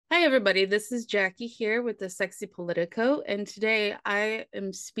Hi, everybody. This is Jackie here with the Sexy Politico, and today I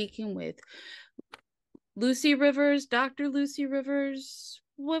am speaking with Lucy Rivers, Dr. Lucy Rivers.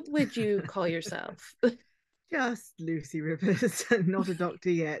 What would you call yourself? Just Lucy Rivers, not a doctor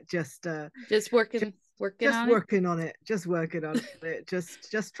yet. Just Just, working just on it. working on it. Just working on it.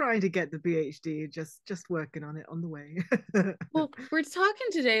 Just trying to get the PhD. Just working on it on the way. Well, we're talking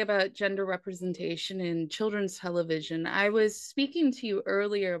today about gender representation in children's television. I was speaking to you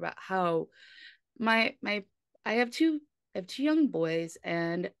earlier about how my I have two young boys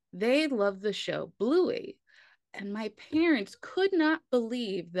and they love the show Bluey. And my parents could not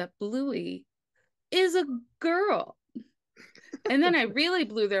believe that Bluey is a girl. And then I really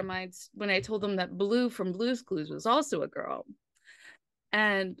blew their minds when I told them that Blue from Blue's Clues was also a girl.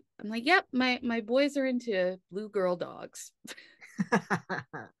 And I'm like, yep, my boys are into blue girl dogs.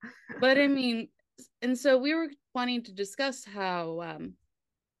 But I mean, and so we were wanting to discuss how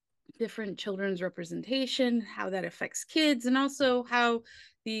different children's representation, how that affects kids, and also how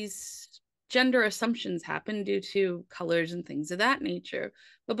these gender assumptions happen due to colors and things of that nature.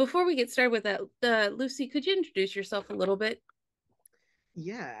 But before we get started with that, Lucy, could you introduce yourself a little bit?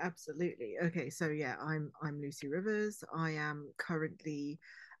 Yeah, absolutely. Okay, so yeah, I'm Lucy Rivers. I am currently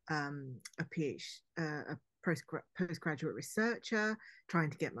a a postgraduate researcher trying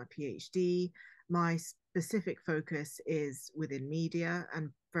to get my PhD. My specific focus is within media, and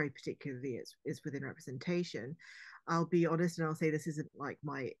very particularly is within representation. I'll be honest and I'll say this isn't like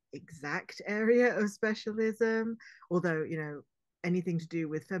my exact area of specialism, although, anything to do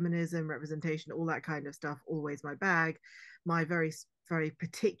with feminism, representation, all that kind of stuff, always my bag. My very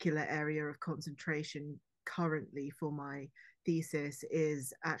particular area of concentration currently for my thesis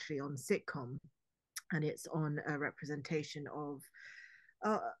is actually on sitcom, and it's on a representation of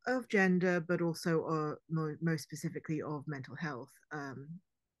gender, but also most specifically of mental health,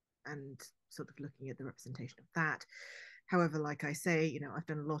 and sort of looking at the representation of that. However, like I say, I've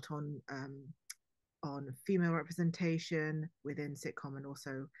done a lot on female representation within sitcom and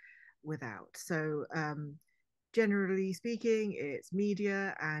also without. So generally speaking, it's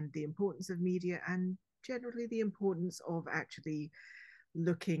media and the importance of media, and generally the importance of actually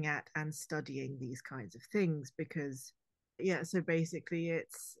looking at and studying these kinds of things. Because yeah, so basically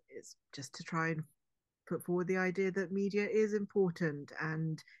it's just to try and put forward the idea that media is important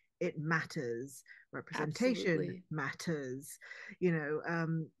and it matters, representation Absolutely. matters.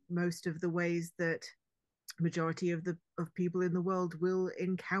 Most of the ways that majority of people in the world will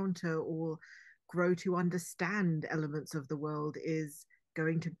encounter or grow to understand elements of the world is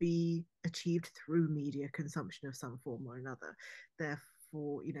going to be achieved through media consumption of some form or another.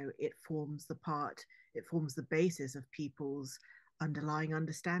 Therefore, it forms the basis of people's underlying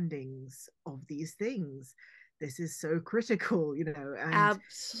understandings of these things. This is so critical, and yeah,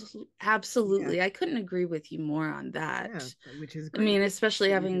 Absolutely. I couldn't agree with you more on that. yeah, which is I great mean, especially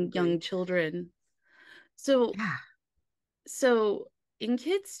that you do having young agree. children. So, Yeah. so in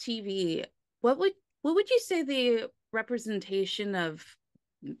kids' TV, what would what would you say the representation of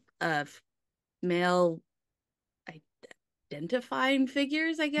male identifying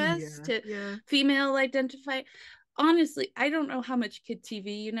figures, I guess, Yeah, to yeah. female identify? Honestly, I don't know how much kid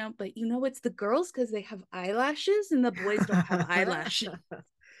TV but it's the girls because they have eyelashes and the boys don't have eyelashes.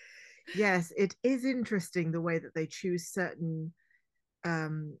 Yes, it is interesting the way that they choose certain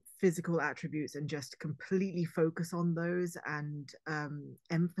physical attributes and just completely focus on those and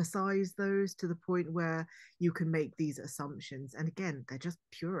emphasize those to the point where you can make these assumptions. And again, they're just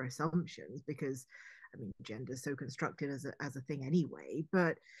pure assumptions because, I mean, gender is so constructed as a thing anyway.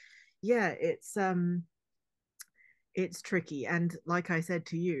 But yeah, it's tricky. And like I said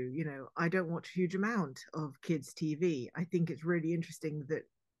to you, I don't watch a huge amount of kids TV. I think it's really interesting that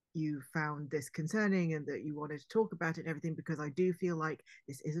you found this concerning and that you wanted to talk about it and everything, because I do feel like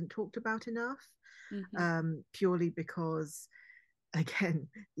this isn't talked about enough, Mhm. purely because again,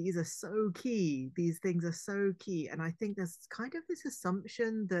 these are so key. These things are so key. And I think there's kind of this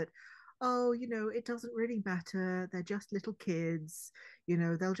assumption that, oh, it doesn't really matter. They're just little kids.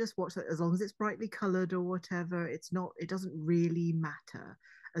 They'll just watch it as long as it's brightly colored or whatever. It doesn't really matter,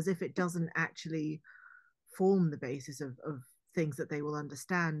 as if it doesn't actually form the basis of things that they will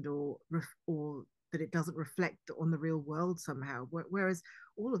understand, or that it doesn't reflect on the real world somehow. Whereas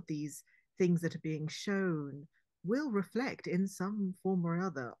all of these things that are being shown will reflect in some form or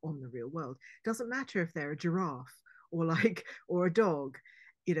another on the real world. Doesn't matter if they're a giraffe or a dog.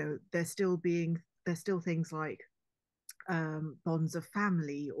 They're still things like bonds of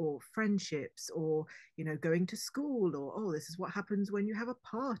family or friendships, or going to school, or oh, this is what happens when you have a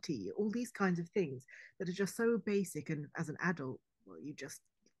party, all these kinds of things that are just so basic. And as an adult, well, you just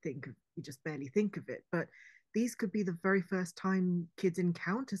you just barely think of it. But these could be the very first time kids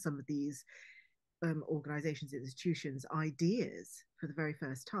encounter some of these organizations, institutions, ideas for the very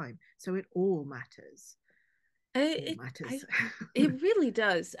first time. So it all matters. All It matters. I it really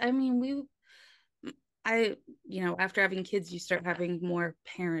does. I mean, I after having kids, you start having more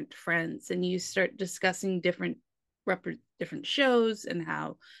parent friends, and you start discussing different shows and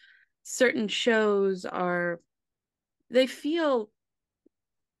how certain shows are they feel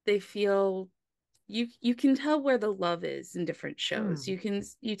they feel you can tell where the love is in different shows.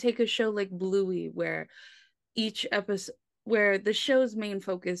 Mm, You take a show like Bluey where each episode where the show's main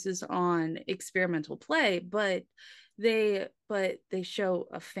focus is on experimental play, but they show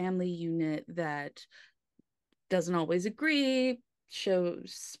a family unit that doesn't always agree, show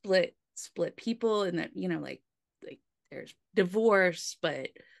split people, and that like there's divorce, but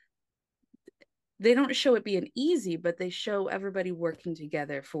they don't show it being easy, but they show everybody working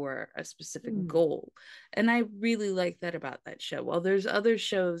together for a specific mm. goal. And I really like that about that show. While there's other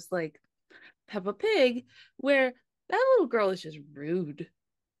shows like Peppa Pig where that little girl is just rude.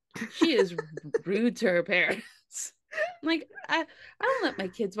 She is rude to her parents. Like I don't let my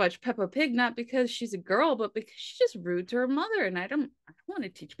kids watch Peppa Pig not because she's a girl, but because she's just rude to her mother, and I don't want to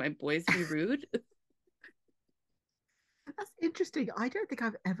teach my boys to be rude. That's interesting. I don't think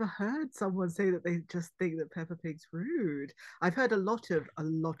I've ever heard someone say that they just think that Peppa Pig's rude. I've heard a lot of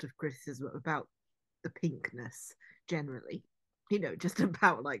criticism about the pinkness generally. Just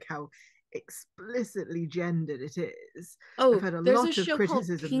about like how explicitly gendered it is. I've Oh, heard a there's a lot of show called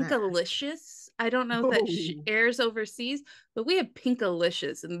criticism there. Pinkalicious. I don't know if that Oh, airs overseas, but we have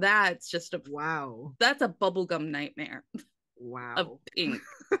Pinkalicious, and wow. that's a bubblegum nightmare of Wow. pink.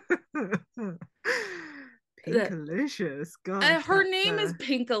 That Pinkalicious. Gosh, her name is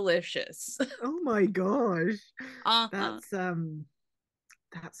Pinkalicious. oh my gosh. Uh-huh.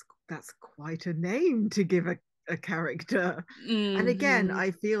 That's that's quite a name to give a character. And again, Mm-hmm.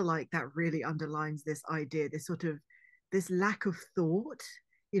 I feel like that really underlines this idea, this sort of this lack of thought,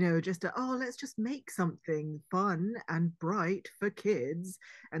 just oh, let's just make something fun and bright for kids.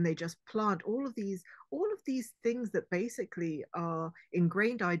 And they just plant all of these things that basically are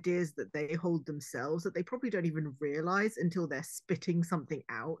ingrained ideas that they hold themselves that they probably don't even realize until they're spitting something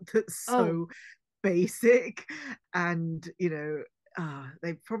out that's Oh, so basic. And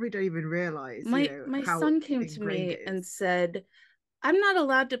they probably don't even realize my how son came to ingrained me it and is. said, I'm not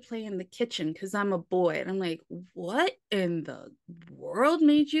allowed to play in the kitchen because I'm a boy. And I'm like, what in the world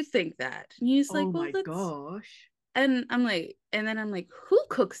made you think that? And he's like, Oh well, my that's, gosh. and then I'm like, who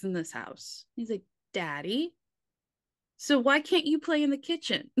cooks in this house? He's like, Daddy. So why can't you play in the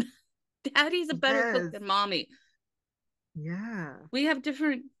kitchen? Daddy's a better cook Yes. than mommy. Yeah. We have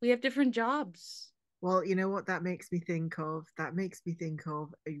different jobs. Well, you know what that makes me think of? That makes me think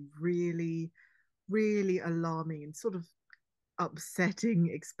of a really, really alarming and sort of upsetting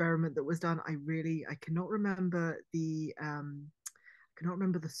experiment that was done. I cannot remember the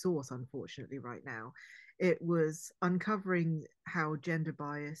source, unfortunately, right now. It was uncovering how gender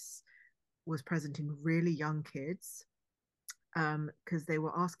bias was present in really young kids, because they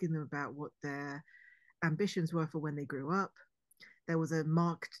were asking them about what their ambitions were for when they grew up. There was a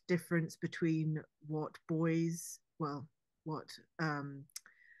marked difference between what um,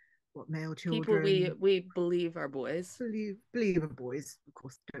 what male People we children we believe are boys. believe are boys. Of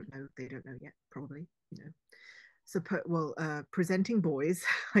course, they don't know yet, probably. Presenting boys,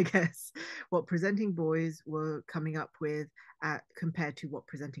 I guess, what presenting boys were coming up with compared to what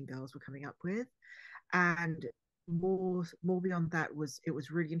presenting girls were coming up with. And more beyond that, it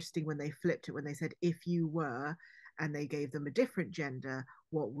was really interesting when they flipped it, when they said if you were, and they gave them a different gender,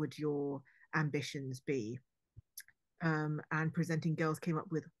 what would your ambitions be? And presenting girls came up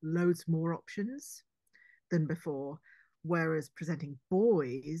with loads more options than before. Whereas presenting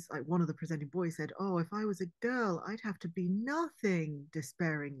boys, like one of the presenting boys said, oh, if I was a girl, I'd have to be nothing,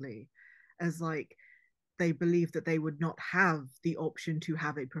 despairingly, as like they believed that they would not have the option to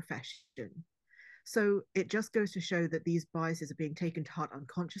have a profession. So it just goes to show that these biases are being taken to heart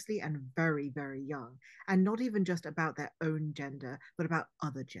unconsciously and very, very young, and not even just about their own gender, but about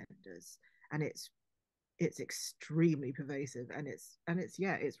other genders. And it's extremely pervasive, and it's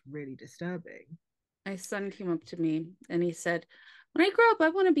yeah, it's really disturbing. My son came up to me and he said, when I grow up, I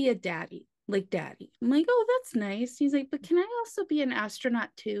want to be a daddy, like daddy. I'm like, oh, that's nice. He's like, but can I also be an astronaut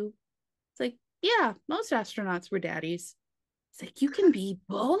too? It's like, yeah, most astronauts were daddies. It's like, you can be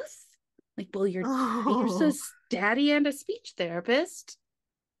both? Like, well, you're so Oh, daddy and a speech therapist.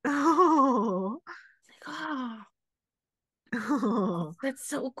 oh, It's like, oh, oh. that's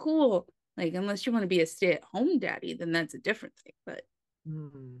so cool. Like, unless you want to be a stay-at-home daddy, then that's a different thing. But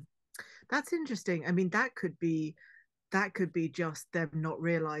Hmm. That's interesting. I mean, that could be just them not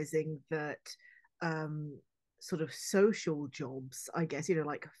realizing that um sort of social jobs, I guess,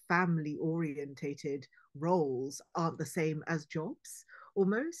 like family orientated roles aren't the same as jobs,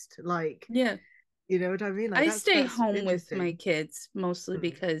 almost like, Yeah. you know what I mean? Like I that's stay that's home with my interesting. kids mostly Hmm.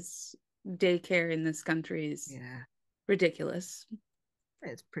 because daycare in this country is Yeah, ridiculous.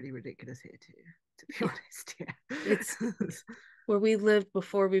 it's pretty ridiculous here too, to be Yeah. honest. It's Yeah. where we lived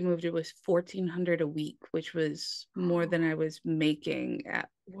before we moved, it was 1,400 a week, which was more than I was making at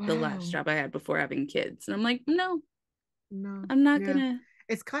the last Wow. job I had before having kids. And I'm like, no, No. I'm not Yeah. gonna.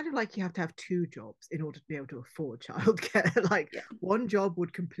 It's kind of like you have to have two jobs in order to be able to afford childcare. Like Yeah. one job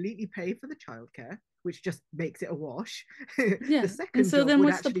would completely pay for the childcare, which just makes it a wash. The Yeah. And second so job then would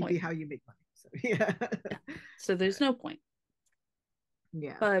what's the actually be point? how you make money. So yeah. Yeah. So there's no point.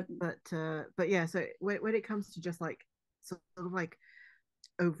 Yeah. But But yeah, so when it comes to just like sort of like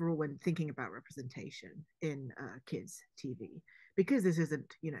overall when thinking about representation in kids TV, because this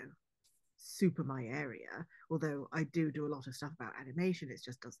isn't, super my area, although I do a lot of stuff about animation. It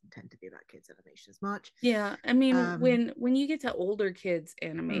just doesn't tend to be about kids animation as much. yeah, I mean, um when you get to older kids hmm,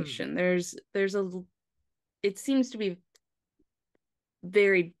 animation, there's a it seems to be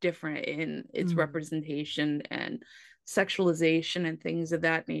very different in its hmm, representation and sexualization and things of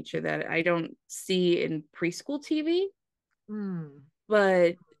that nature that I don't see in preschool TV. hmm.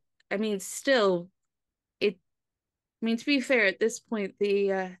 But I mean, still, it. I mean, to be fair, at this point,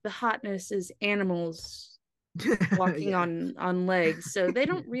 the hotness is animals walking Yeah. on legs, so they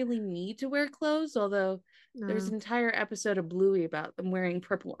don't really need to wear clothes. Although there's No. an entire episode of Bluey about them wearing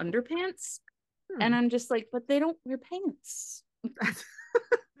purple underpants, and Hmm. I'm just like, but they don't wear pants. That's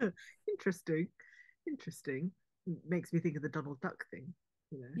interesting. Interesting. Makes me think of the Donald Duck thing,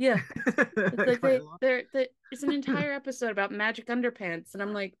 Yeah, it's like quite a lot. there's an entire episode about magic underpants, and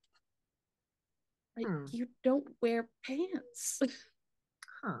I'm like Hmm. you don't wear pants.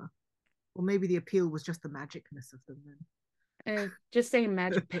 Huh. Or maybe the appeal was just the magicness of them Just saying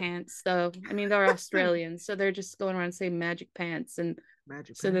magic pants, though. I mean, they're then. Australians, so they're just going around saying magic pants. And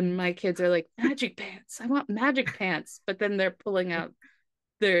Magic so then pants. my kids are like, magic pants. I want magic pants. But then they're pulling out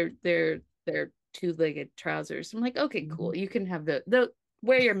their two-legged trousers. I'm like, okay, Mhm. cool. You can have the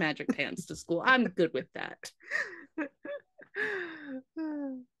wear your magic pants to school. I'm good with that.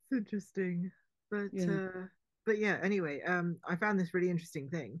 It's interesting. But Yeah. uh but yeah, anyway, I found this really interesting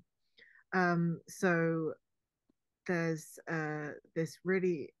thing. So there's this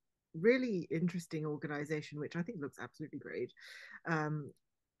really interesting organization which I think looks absolutely great, um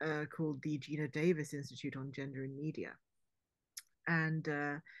called the Geena Davis Institute on Gender and Media. And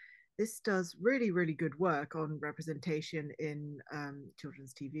this does really good work on representation in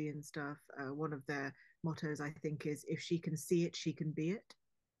children's TV and stuff. One of their mottos, I think, is if she can see it, she can be it.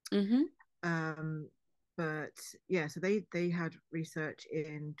 Mm-hmm. Um, but yeah, so they had research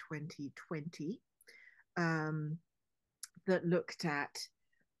in 2020 um, that looked at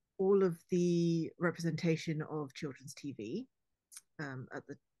all of the representation of children's TV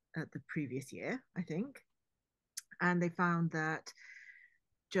at the previous year, I think, and they found that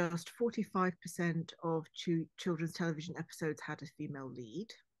just 45% of children's television episodes had a female lead.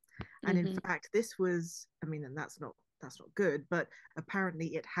 And in Mm-hmm. fact, this was, I mean, and that's not good, but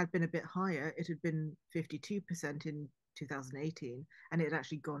apparently it had been a bit higher. It had been 52% in 2018, and it had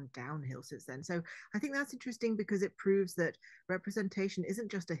actually gone downhill since then. So I think that's interesting because it proves that representation isn't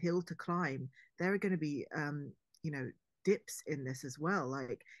just a hill to climb. There are going to be, dips in this as well.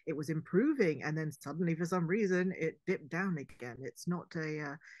 Like it was improving, and then suddenly, for some reason, it dipped down again. It's not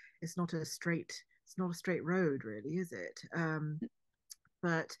a straight road, really, is it?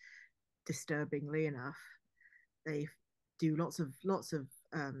 But disturbingly enough, they do lots of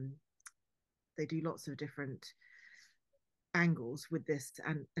different angles with this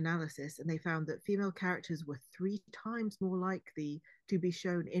analysis, and they found that female characters were 3 times more likely to be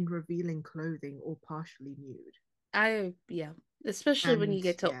shown in revealing clothing or partially nude. Yeah, especially when you And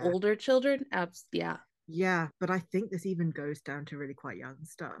get to yeah, older children. Yeah. yeah, but I think this even goes down to really quite young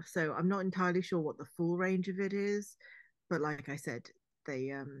stuff. So I'm not entirely sure what the full range of it is, but like I said,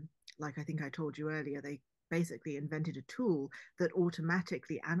 they like I think I told you earlier, they basically invented a tool that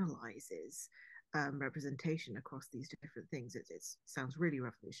automatically analyzes representation across these different things. It sounds really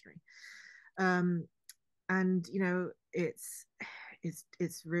revolutionary. Um, and it's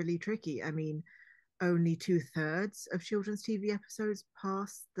really tricky. I mean, only 2/3 of children's TV episodes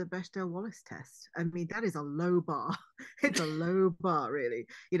pass the Bechdel Wallace test. I mean, that is a low bar. It's a low bar, really.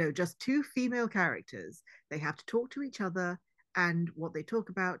 Just two female characters. They have to talk to each other, and what they talk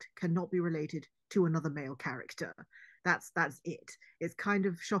about cannot be related to another male character. That's it. It's kind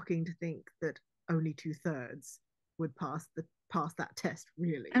of shocking to think that only 2/3 would pass that test,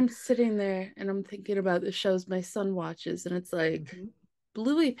 really. I'm sitting there and I'm thinking about the shows my son watches, and it's like Mm-hmm.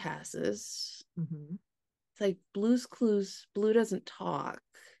 Bluey passes. Mm-hmm. It's like Blue's Clues. Blue doesn't talk,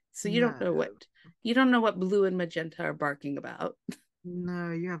 so No, you don't know what Blue and Magenta are barking about.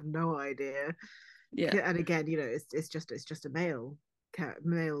 no, you have no idea. Yeah, And again, it's just a male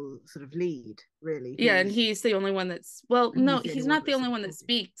sort of lead, really, yeah, and he's the only one that's, well, and no, he's the only he's one not the that's only sort of one that talking.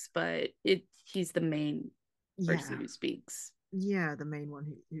 speaks, but he's the main person Yeah, who speaks. yeah, the main one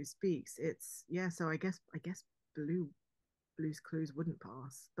who speaks. It's yeah. So I guess blue Blue's Clues wouldn't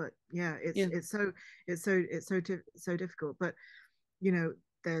pass, but yeah, Yeah, it's so difficult. But you know,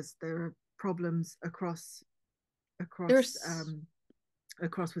 there are problems across there's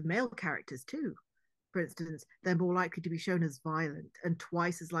across with male characters too. For instance, they're more likely to be shown as violent and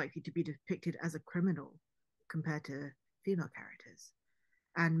twice as likely to be depicted as a criminal compared to female characters.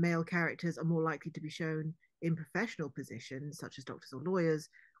 And male characters are more likely to be shown in professional positions, such as doctors or lawyers,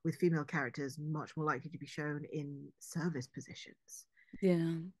 with female characters much more likely to be shown in service positions.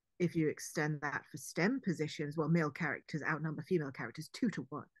 yeah. If you extend that for STEM positions, well, male characters outnumber female characters 2 to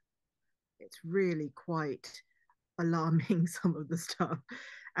 1. It's really quite alarming, some of the stuff.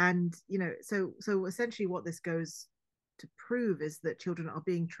 And so essentially what this goes to prove is that children are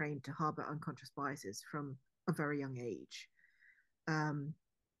being trained to harbor unconscious biases from a very young age. um,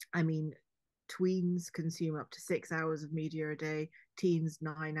 I mean, tweens consume up to 6 hours of media a day, teens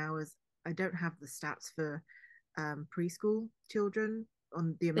 9 hours. I don't have the stats for preschool children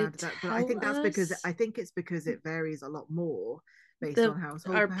on the They amount of that, but I tell think that's because us I think it's because it varies a lot more based the on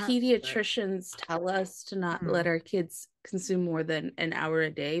household, our perhaps. But pediatricians tell us to not let mm, our kids consume more than an hour a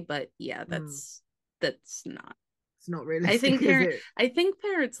day, but yeah, mm, that's not. it's not I realistic, think is parent it? I think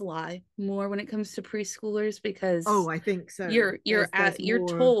parents lie more when it comes to preschoolers Oh, because I think so. There's more.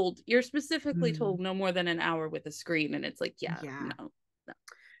 you're specifically Mm, told no more than an hour with a screen, and it's like, yeah, yeah, no. No.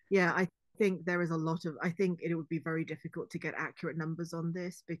 yeah. I think there is a lot of. I think it would be very difficult to get accurate numbers on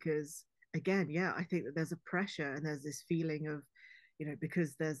this because, again, yeah, I think that there's a pressure and there's this feeling of,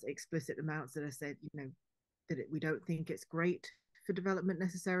 because there's explicit amounts that are said, that we don't think it's great for development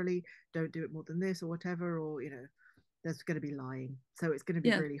necessarily. Don't do it more than this or whatever, or there's going to be lying. So it's going to be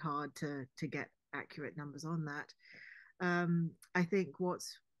Yeah. really hard to get accurate numbers on that. I think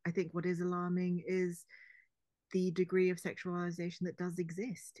what is alarming is the degree of sexualization that does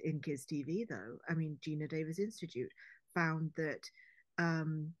exist in kids TV, though. I mean, Geena Davis Institute found that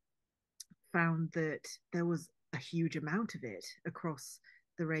um, found that there was a huge amount of it across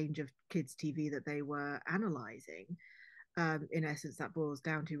the range of kids TV that they were analyzing. In essence, that boils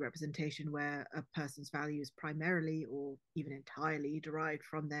down to representation where a person's value is primarily or even entirely derived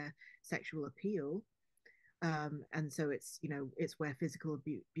from their sexual appeal. And so it's where physical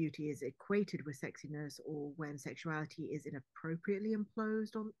beauty is equated with sexiness, or when sexuality is inappropriately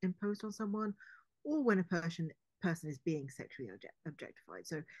imposed on someone, or when a person is being sexually objectified.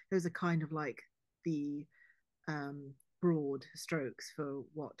 So those are kind of like the broad strokes for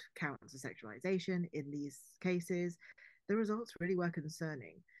what counts as sexualization in these cases. The results really were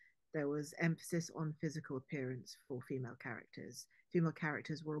concerning. There was emphasis on physical appearance for female characters. Female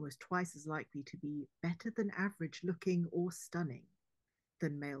characters were almost twice as likely to be better than average looking or stunning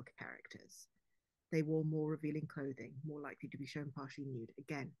than male characters. They wore more revealing clothing, more likely to be shown partially nude.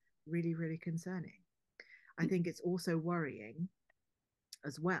 Again, really, really concerning. I think it's also worrying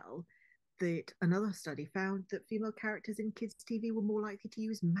as well that another study found that female characters in kids' TV were more likely to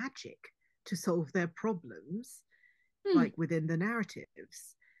use magic to solve their problems, Hmm. like within the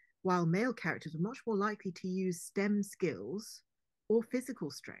narratives, while male characters were much more likely to use STEM skills or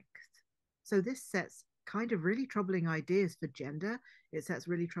physical strength. So this sets kind of really troubling ideas for gender. It sets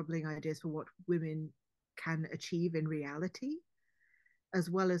really troubling ideas for what women can achieve in reality, as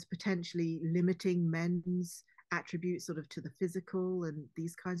well as potentially limiting men's attributes sort of to the physical and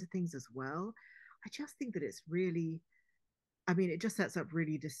these kinds of things as well. I just think that it's really, I mean, it just sets up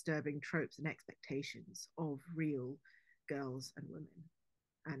really disturbing tropes and expectations of real girls and women.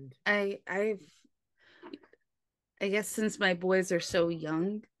 And I've I guess since my boys are so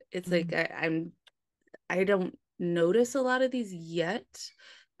young, it's like mm, I don't notice a lot of these yet,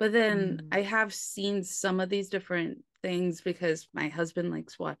 but then mm, I have seen some of these different things because my husband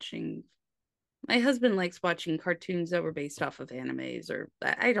likes watching cartoons that were based off of animes, or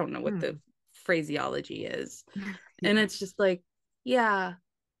I don't know what the mm, phraseology is. And yeah, it's just like, yeah,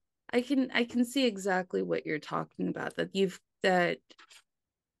 I can see exactly what you're talking about, that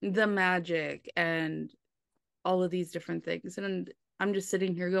the magic and all of these different things. And I'm just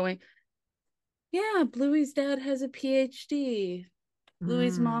sitting here going, Yeah, Bluey's dad has a PhD.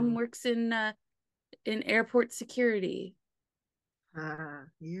 Bluey's mom Mm. works in airport security.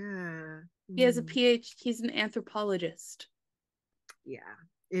 Yeah. He has a Mm. PhD. He's an anthropologist. Yeah.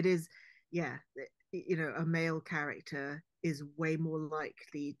 It is. Yeah. A male character is way more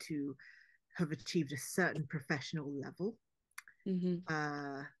likely to have achieved a certain professional level, Mm-hmm.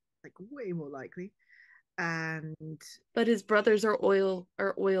 uh, like way more likely. And But his brothers are oil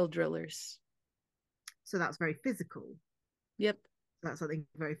drillers. so that's very physical. Yep. That's something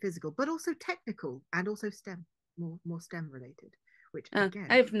very physical, but also technical and also STEM, more STEM related, which I again,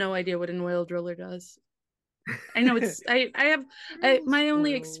 have no idea what an oil driller does. I know it's I have drills my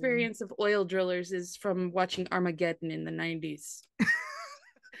only oil. experience of oil drillers is from watching Armageddon in the 90s,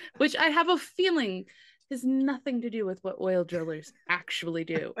 which I have a feeling has nothing to do with what oil drillers actually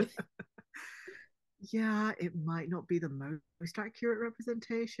do. Yeah, it might not be the most accurate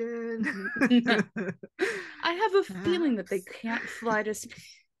representation. No. I have a feeling that they Perhaps. can't fly to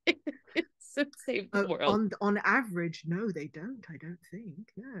space and save the world. On average, no, they don't. I don't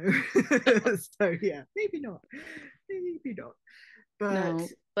think. No. So yeah, maybe not. Maybe not. But No,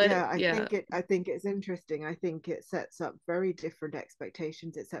 but yeah, yeah, I think it's interesting. I think it sets up very different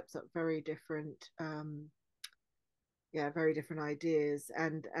expectations. It sets up very different yeah, very different ideas.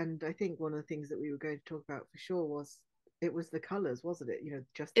 And I think one of the things that we were going to talk about for sure was it was the colors, wasn't it?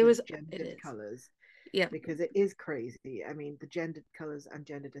 Just it the was it gendered is. colors, Yeah. because it is crazy. I mean, the gendered colors and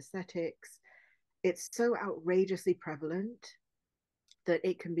gendered aesthetics, it's so outrageously prevalent that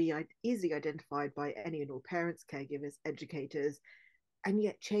it can be easily identified by any and all parents, caregivers, educators, and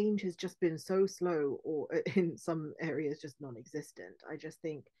yet change has just been so slow, or in some areas just non-existent. I just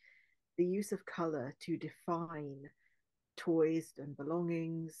think the use of color to define toys and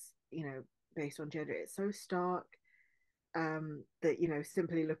belongings, based on gender, it's so stark, that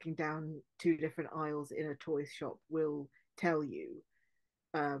simply looking down two different aisles in a toy shop will tell you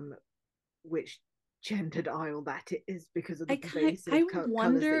um, which gendered aisle that it is because of the I pervasive colors that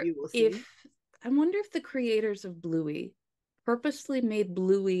wonder you will see. if I wonder if the creators of Bluey purposely made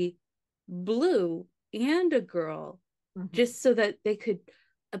Bluey blue and a girl Mm-hmm. just so that they could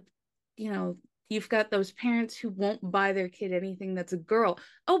uh, you know, you've got those parents who won't buy their kid anything that's a girl.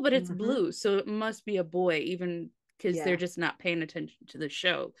 Oh, but it's Mm-hmm. blue, so it must be a boy, even because they're Yeah. just not paying attention to the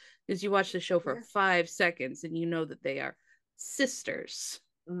show. Because you watch the show for Yeah. 5 seconds and you know that they are sisters.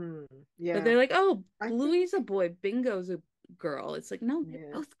 Mm, But yeah. they're like, oh, I think, Bluey's a boy, Bingo's a girl. It's like, no, they're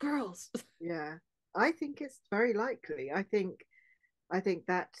yeah. both girls. Yeah. I think it's very likely. I think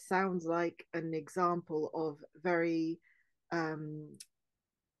that sounds like an example of very um,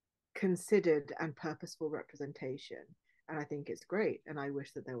 considered and purposeful representation. And I think it's great. And I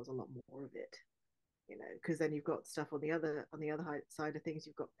wish that there was a lot more of it, because then you've got stuff on the other side of things.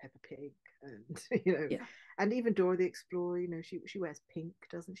 You've got Peppa Pig, and Yeah. and even Dora the Explorer. She wears pink,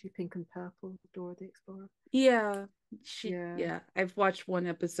 doesn't she? Pink and purple, Dora the Explorer. Yeah. Yeah, Yeah. I've watched one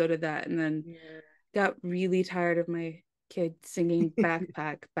episode of that and then yeah. got really tired of my kid singing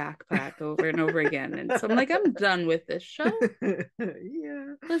backpack, backpack over and over again. And so I'm like, I'm done with this show.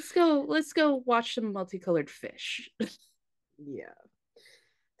 Yeah, Let's go watch some multicolored fish. yeah.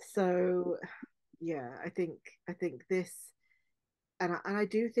 So yeah, I think this, and I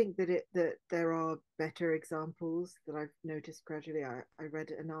do think that there are better examples that I've noticed gradually. I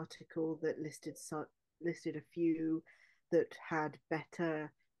read an article that listed a few that had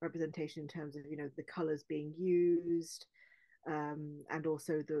better representation in terms of the colors being used, and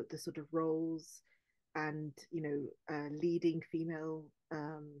also the sort of roles, and leading female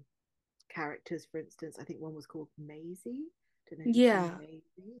characters. For instance, I think one was called Maisie. Don't know if you've seen Yeah,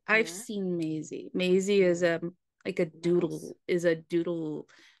 Maisie. I've Yeah, seen Maisie. Maisie is yeah, like a mouse. doodle is a doodle.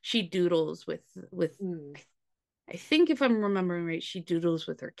 She doodles with Mm. I think if I'm remembering right, she doodles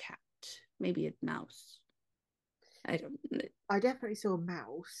with her cat, maybe a mouse. I don't. I definitely saw a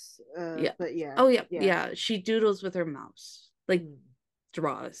mouse, Yeah. but yeah, Oh yeah, yeah, yeah. She doodles with her mouse, like mm,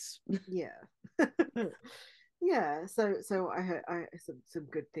 draws. yeah, yeah. So I heard some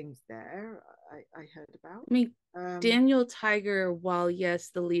good things there. I heard about. I mean, Um, Daniel Tiger, while yes,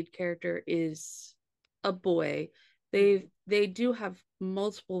 the lead character is a boy, mm, they do have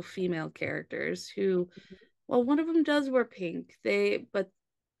multiple female characters who, well, one of them does wear pink. But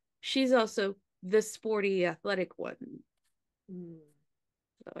she's also the sporty athletic one. mm,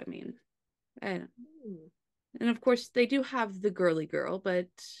 So I mean, I don't, mm, and of course they do have the girly girl, but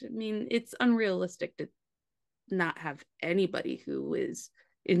I mean, it's unrealistic to not have anybody who is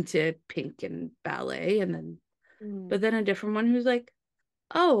into pink and ballet, and then but mm, then a different one who's like,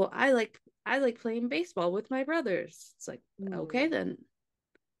 oh, I like playing baseball with my brothers. It's like, okay mm. then.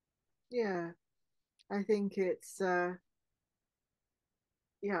 Yeah. I think it's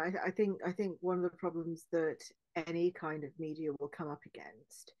yeah, I think one of the problems that any kind of media will come up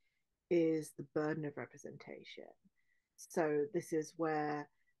against is the burden of representation. So this is where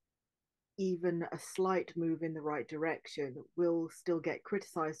even a slight move in the right direction will still get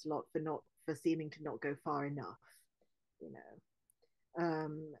criticized a lot for seeming to not go far enough, you know.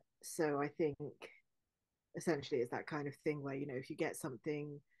 So I think essentially it's that kind of thing where, if you get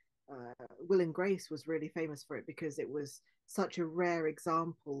something, Will and Grace was really famous for it because it was such a rare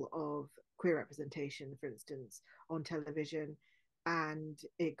example of queer representation, for instance, on television, and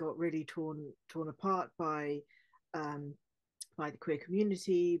it got really torn apart um, by the queer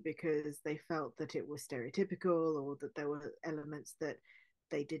community because they felt that it was stereotypical or that there were elements that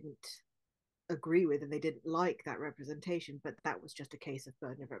they didn't agree with and they didn't like that representation. But that was just a case of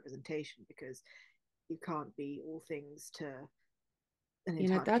burden of representation because you can't be all things to an You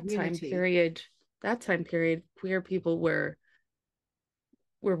know, entire community. that time period, queer people were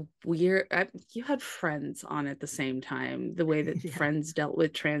weird. You had Friends on at the same time. The way that Yeah. Friends dealt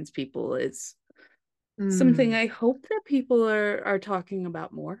with trans people is something Mm. I hope that people are talking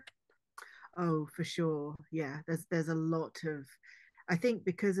about more. Oh, for sure. Yeah, there's a lot of, I think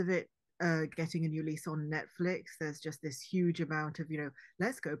because of it getting a new lease on Netflix, there's just this huge amount of,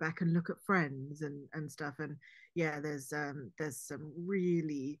 let's go back and look at Friends and stuff. And yeah, there's some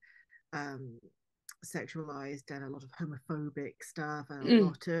really um sexualized and a lot of homophobic stuff and a Mm.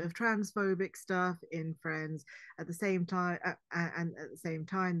 lot of transphobic stuff in Friends. At the same time, and at the same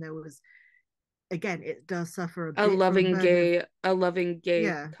time, there was, again, it does suffer a bit from a burden of, A loving gay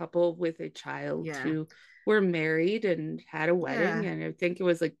yeah, couple with a child yeah, who were married and had a wedding, yeah, and I think it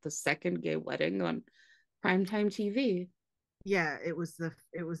was like the second gay wedding on primetime TV. yeah. It was the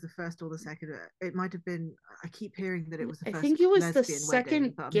first or the second. It might have been. I keep hearing that it was the I first think it was the lesbian wedding,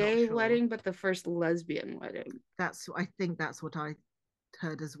 second but I'm not gay sure. wedding, but the first lesbian wedding. I think that's what I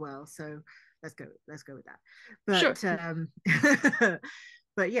heard as well. So let's go with that. Sure.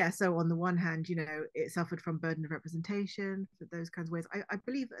 But yeah, so on the one hand, it suffered from burden of representation for those kinds of ways. I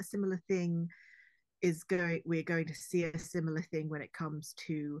believe a similar thing we're going to see a similar thing when it comes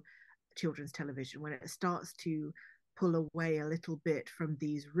to children's television, when it starts to pull away a little bit from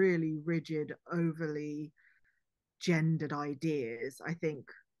these really rigid, overly gendered ideas. I think,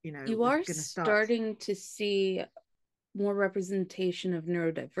 You we're are going to start. starting to see more representation of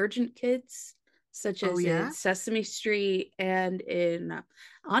neurodivergent kids, such Oh, as in yeah. Sesame Street and in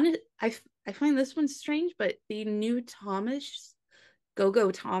on it. I find this one strange, but the new Thomas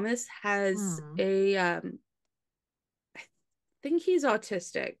Go Thomas has Mm, a I think he's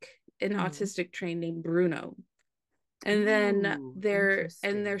autistic, an mm. autistic train named Bruno. And then Ooh, they're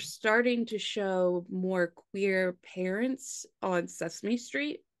interesting. starting to show more queer parents on Sesame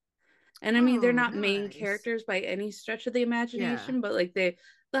Street. And I mean, they're Oh, not main nice. characters by any stretch of the Yeah. imagination, but like they'll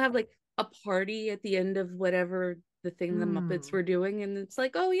have like a party at the end of whatever the thing the Muppets Mm, were doing, and it's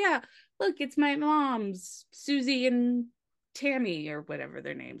like, oh yeah, look, it's my mom's Susie and Tammy or whatever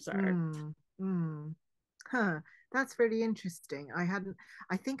their names are. mm, mm. Huh. That's really interesting.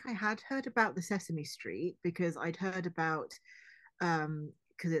 I think I had heard about the Sesame Street because I'd heard about,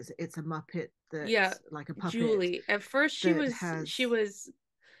 because it's a Muppet Yeah, that's like a puppet Julie. At first, that she has, was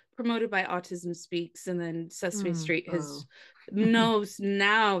promoted by Autism Speaks, and then Sesame Street has oh, knows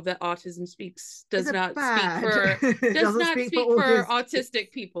now that Autism Speaks is it bad? It does doesn't not speak for speak for autistic.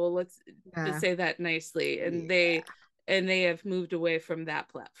 autistic people. Let's just Yeah. say that nicely, Yeah. and they have moved away from that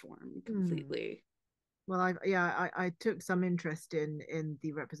platform Hmm. completely. Well, I took some interest in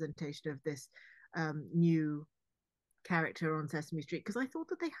the representation of this new character on Sesame Street because I thought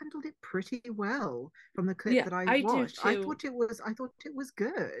that they handled it pretty well from the clip Yeah, that I I do watched. I too. thought it was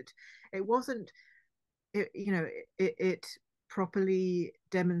good. It wasn't it properly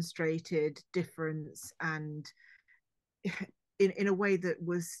demonstrated difference and in a way that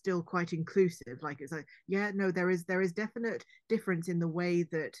was still quite inclusive. Like it's like, yeah, no, there is definite difference in the way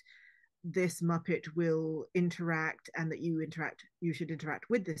that this Muppet will interact and that you should interact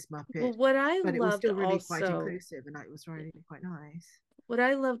with this Well, Muppet, but it was still really quite inclusive and it was really quite nice. what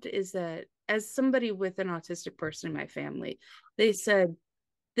I loved is that as somebody with an autistic person in my family, they said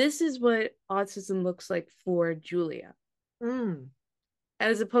this is what autism looks like for Julia, Mm,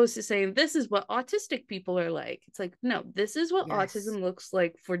 as opposed to saying this is what autistic people are like. It's like, no, this is what yes, autism looks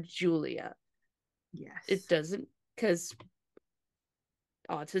like for Julia. It yes, doesn't, because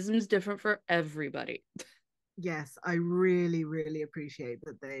autism is different for everybody. yes. I really, really appreciate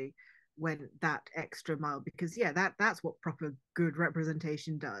that they went that extra mile because yeah, that's what proper good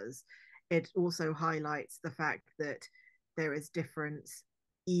representation does. It also highlights the fact that there is difference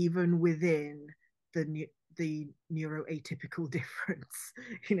even within the neuroatypical difference,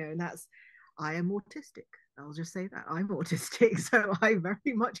 and that's, I am autistic. I'll just say that I'm autistic. So I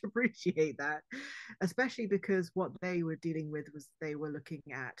very much appreciate that, especially because what they were dealing with was they were looking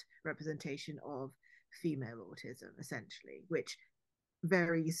at representation of female autism, essentially, which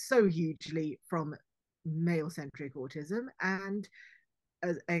varies so hugely from male centric autism, and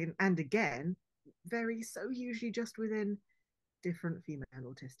again varies so hugely just within different female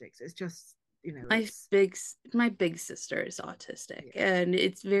autistics. It's just, my it's, big my big sister is autistic, yeah. and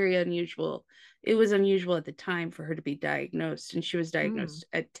it's very unusual. It was unusual at the time for her to be diagnosed, and she was Mm, diagnosed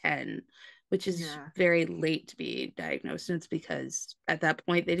at 10, which is yeah. very late to be diagnosed. And it's because at that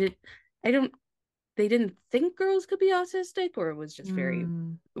point I don't they didn't think girls could be autistic, or it was just very,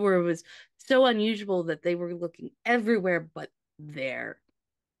 Mm. or it was so unusual that they were looking everywhere but there.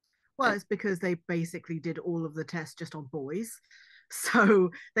 Well, And it's because they basically did all of the tests just on boys.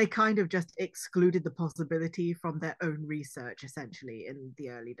 So they kind of just excluded the possibility from their own research, essentially, in the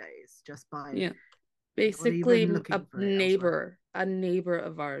early days, just by yeah, not even basically looking for it elsewhere. a neighbor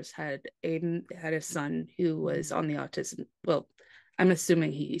of ours had a son who was Mm. on the autism, well, I'm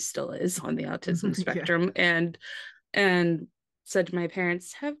assuming he still is on the autism Yeah. spectrum, and said to my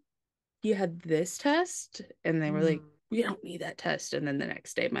parents, have you had this test? And they were like, Mm. we don't need that test. And then the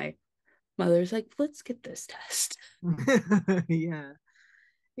next day my mother's like, let's get this test. Yeah.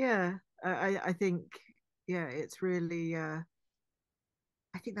 Yeah. I think, yeah, it's really, I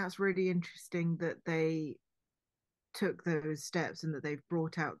think that's really interesting that they took those steps and that they've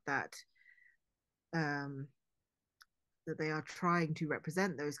brought out um, that they are trying to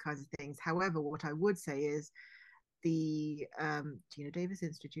represent those kinds of things. However, what I would say is the Geena Davis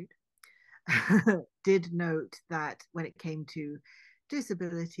Institute did note that when it came to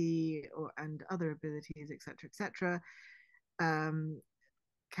disability and other abilities, etc., etc., um,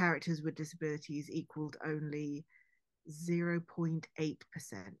 characters with disabilities equaled only 0.8%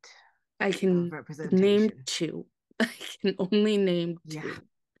 I of can name representation. two. I can only name Yeah, two.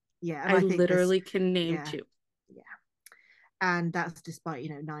 yeah, and I I think this, literally can name yeah, two. yeah, and that's despite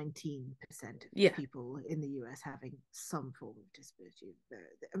 19% of Yeah, people in the US having some form of disability.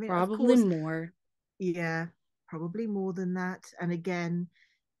 I mean, of probably course, more. yeah, probably more than that. And again,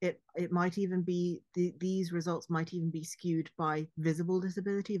 it might even be these results might even be skewed by visible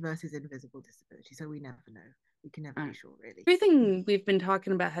disability versus invisible disability. So we never know. We can never be sure, really. Everything we've been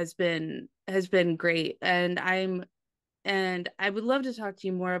talking about has been great, and I would love to talk to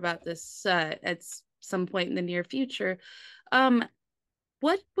you more about this at some point in the near future. Um,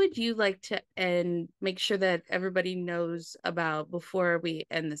 what would you like to end, make sure that everybody knows about before we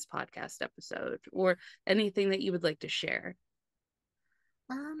end this podcast episode, or anything that you would like to share?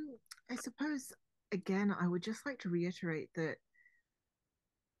 Um, I suppose again, I would just like to reiterate that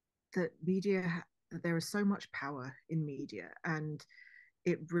media that there is so much power in media, and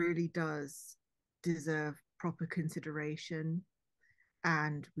it really does deserve proper consideration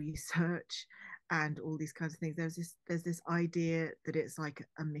and research and all these kinds of things. There's this idea that it's like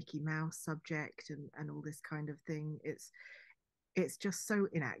a Mickey Mouse subject, and all this kind of thing. It's just so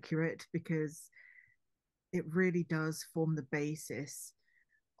inaccurate, because it really does form the basis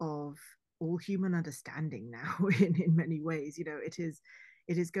of all human understanding now in many ways.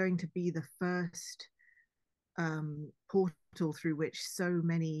 It is going to be the first portal through which so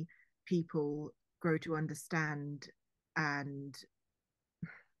many people grow to understand and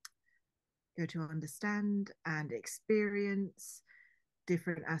experience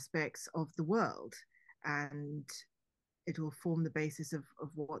different aspects of the world, and it will form the basis of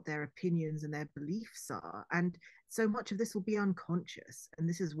what their opinions and their beliefs are. And so much of this will be unconscious, and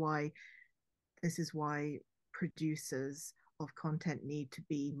this is why producers of content need to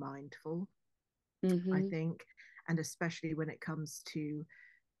be mindful, I Mm-hmm. think, and especially when it comes to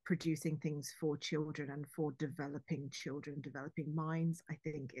producing things for children and for developing children, developing minds. I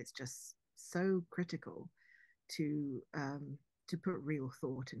think it's just so critical to put real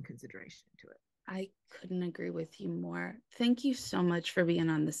thought and consideration into it. I couldn't agree with you more. Thank you so much for being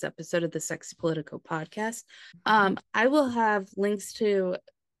on this episode of the Sexy Politico podcast. I will have links to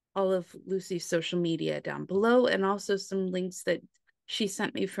all of Lucy's social media down below, and also some links that she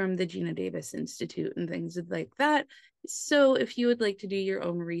sent me from the Geena Davis Institute and things like that. So if you would like to do your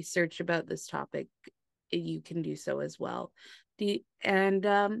own research about this topic, you can do so as well. And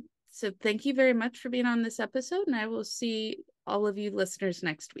so thank you very much for being on this episode, and I will see all of you listeners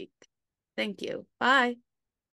next week. Thank you. Bye.